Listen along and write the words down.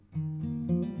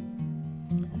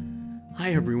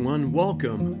Hi, everyone.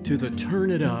 Welcome to the Turn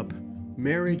It Up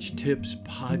Marriage Tips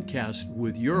Podcast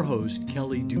with your host,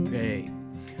 Kelly Dupay.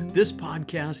 This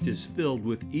podcast is filled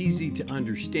with easy to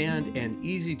understand and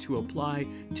easy to apply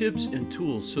tips and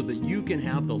tools so that you can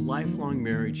have the lifelong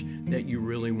marriage that you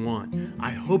really want.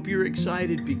 I hope you're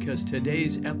excited because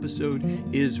today's episode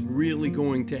is really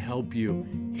going to help you.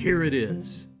 Here it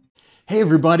is. Hey,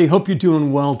 everybody. Hope you're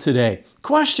doing well today.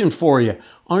 Question for you.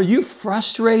 Are you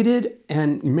frustrated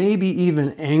and maybe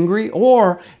even angry?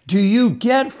 Or do you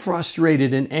get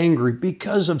frustrated and angry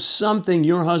because of something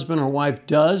your husband or wife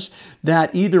does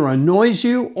that either annoys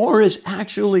you or is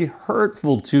actually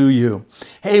hurtful to you?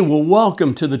 Hey, well,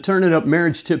 welcome to the Turn It Up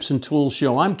Marriage Tips and Tools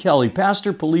Show. I'm Kelly,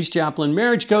 pastor, police chaplain,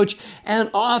 marriage coach, and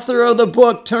author of the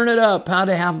book, Turn It Up, How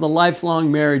to Have the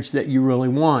Lifelong Marriage That You Really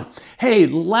Want. Hey,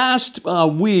 last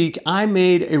week I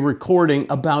made a recording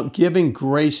about giving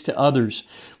grace to others.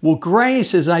 Well,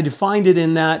 grace, as I defined it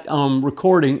in that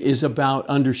recording, is about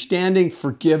understanding,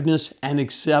 forgiveness, and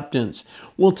acceptance.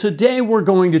 Well, today we're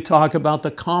going to talk about the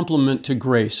complement to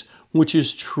grace, which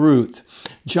is truth.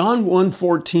 John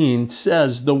 1:14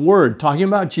 says, the Word, talking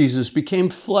about Jesus, became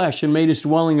flesh and made his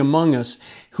dwelling among us,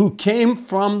 who came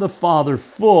from the Father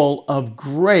full of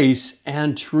grace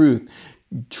and truth.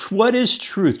 What is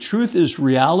truth? Truth is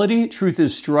reality. Truth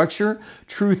is structure.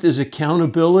 Truth is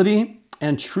accountability.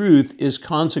 And truth is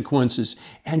consequences.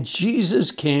 And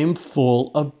Jesus came full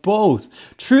of both.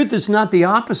 Truth is not the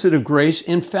opposite of grace.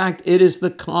 In fact, it is the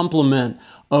complement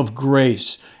of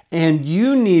grace. And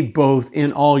you need both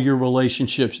in all your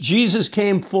relationships. Jesus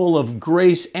came full of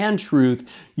grace and truth.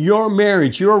 Your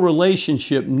marriage, your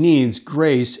relationship needs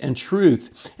grace and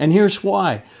truth. And here's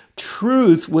why.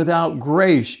 Truth without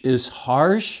grace is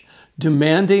harsh,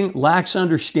 demanding, lacks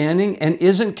understanding, and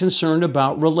isn't concerned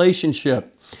about relationship.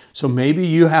 So maybe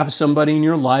you have somebody in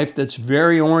your life that's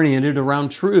very oriented around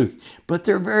truth, but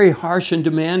they're very harsh and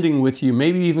demanding with you,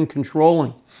 maybe even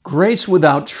controlling. Grace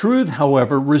without truth,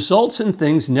 however, results in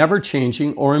things never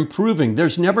changing or improving.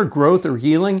 There's never growth or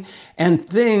healing, and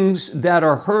things that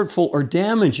are hurtful or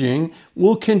damaging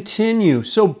will continue.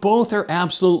 So both are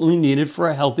absolutely needed for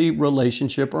a healthy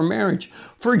relationship or marriage.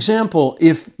 For example,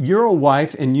 if you're a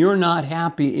wife and you're not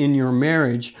happy in your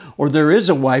marriage, or there is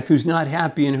a wife who's not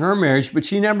happy in her marriage, but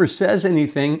she never says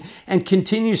anything and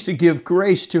continues to give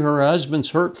grace to her husband's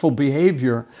hurtful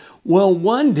behavior, well,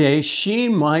 one day she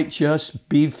might just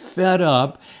be fed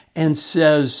up and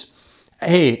says,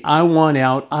 hey, I want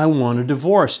out, I want a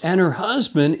divorce. And her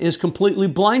husband is completely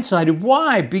blindsided.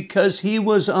 Why? Because he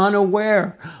was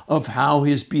unaware of how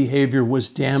his behavior was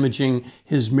damaging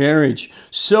his marriage.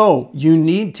 So you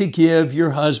need to give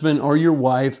your husband or your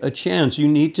wife a chance. You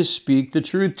need to speak the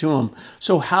truth to him.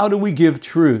 So how do we give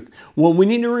truth? Well, we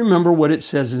need to remember what it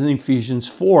says in Ephesians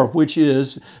 4, which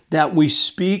is that we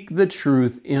speak the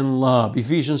truth in love.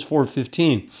 Ephesians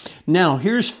 4:15. Now,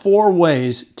 here's 4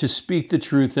 ways to speak the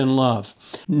truth in love.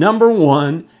 Number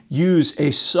 1, use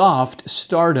a soft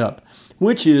startup,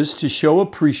 which is to show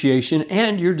appreciation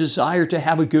and your desire to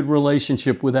have a good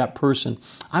relationship with that person.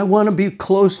 I want to be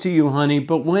close to you, honey,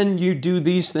 but when you do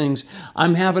these things,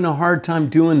 I'm having a hard time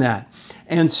doing that.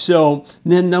 And so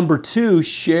then number 2,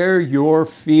 share your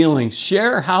feelings.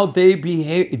 Share how their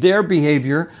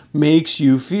behavior makes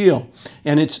you feel.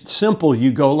 And it's simple.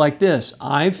 You go like this.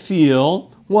 I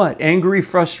feel what? Angry,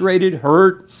 frustrated,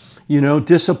 hurt,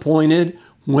 disappointed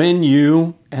when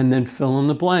you, and then fill in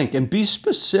the blank. And be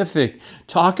specific.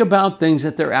 Talk about things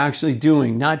that they're actually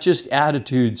doing, not just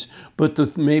attitudes,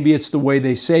 but maybe it's the way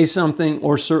they say something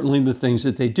or certainly the things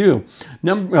that they do.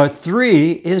 Number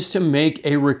 3 is to make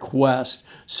a request.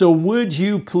 So would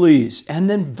you please? And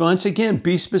then once again,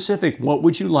 be specific. What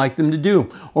would you like them to do?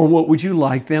 Or what would you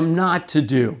like them not to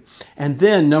do? And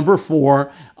then number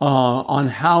 4, on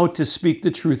how to speak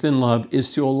the truth in love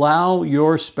is to allow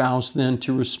your spouse then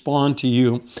to respond to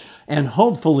you. And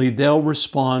hopefully they'll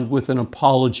respond with an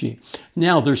apology.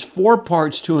 Now, there's 4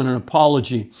 parts to an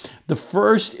apology. The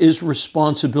first is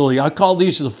responsibility. I call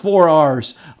these the 4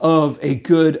 R's of a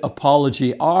good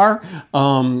apology.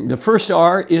 The first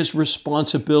R is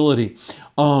responsibility.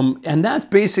 And that's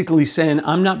basically saying,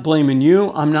 I'm not blaming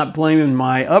you. I'm not blaming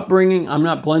my upbringing. I'm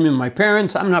not blaming my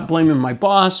parents. I'm not blaming my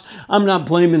boss. I'm not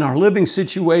blaming our living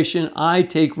situation. I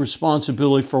take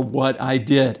responsibility for what I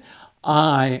did.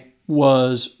 I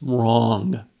was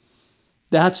wrong.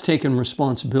 That's taking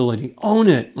responsibility. Own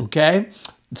it, okay?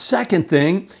 Second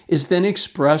thing is then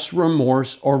express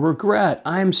remorse or regret.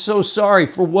 I'm so sorry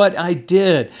for what I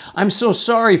did. I'm so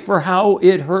sorry for how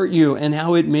it hurt you and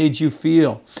how it made you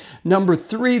feel. Number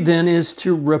 3 then is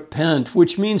to repent,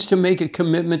 which means to make a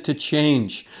commitment to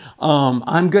change.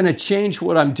 I'm going to change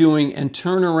what I'm doing and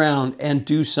turn around and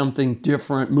do something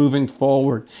different moving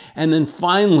forward. And then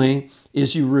finally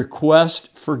is you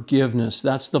request forgiveness.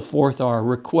 That's the 4th R,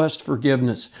 request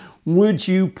forgiveness. Would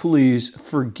you please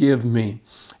forgive me?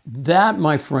 That,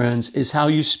 my friends, is how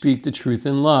you speak the truth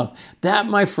in love. That,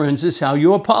 my friends, is how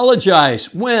you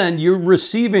apologize when you're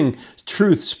receiving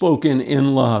truth spoken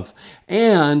in love.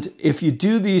 And if you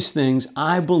do these things,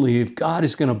 I believe God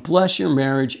is going to bless your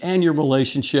marriage and your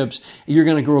relationships. You're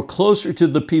going to grow closer to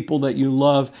the people that you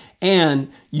love,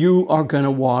 and you are going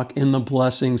to walk in the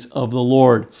blessings of the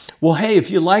Lord. Well, hey,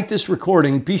 if you like this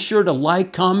recording, be sure to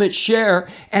like, comment, share.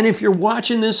 And if you're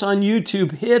watching this on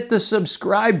YouTube, hit the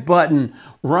subscribe button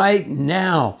right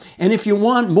now. And if you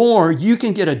want more, you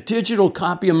can get a digital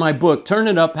copy of my book, Turn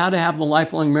It Up, How to Have the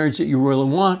Lifelong Marriage That You Really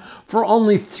Want, for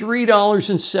only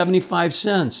 $3.75.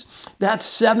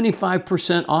 That's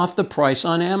 75% off the price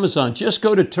on Amazon. Just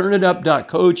go to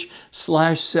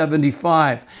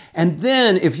turnitup.coach/75. And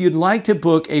then if you'd like to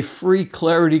book a free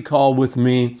clarity call with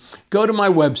me, go to my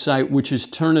website, which is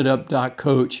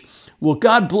turnitup.coach. Well,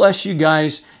 God bless you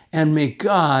guys, and may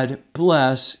God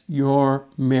bless your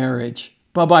marriage.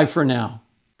 Bye-bye for now.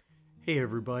 Hey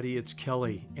everybody, it's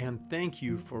Kelly, and thank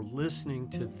you for listening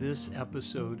to this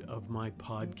episode of my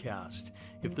podcast.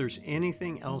 If there's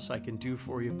anything else I can do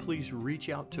for you, please reach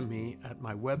out to me at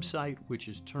my website, which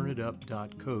is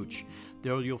turnitup.coach.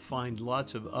 There you'll find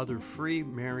lots of other free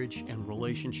marriage and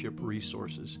relationship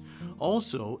resources.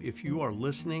 Also, if you are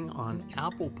listening on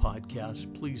Apple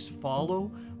Podcasts, please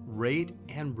follow, rate,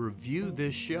 and review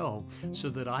this show so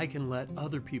that I can let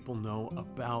other people know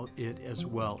about it as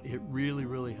well. It really,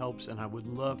 really helps, and I would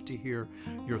love to hear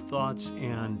your thoughts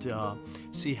and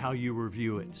see how you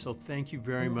review it. So thank you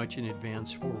very much in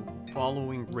advance for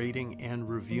following, rating, and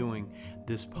reviewing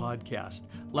this podcast.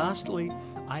 Lastly,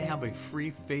 I have a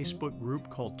free Facebook group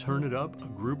called Turn It Up, a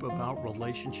group about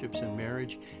relationships and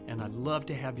marriage, and I'd love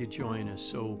to have you join us.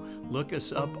 So look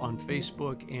us up on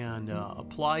Facebook and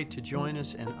apply to join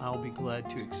us, and I'll be glad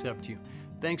to accept you.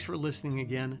 Thanks for listening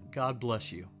again. God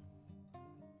bless you.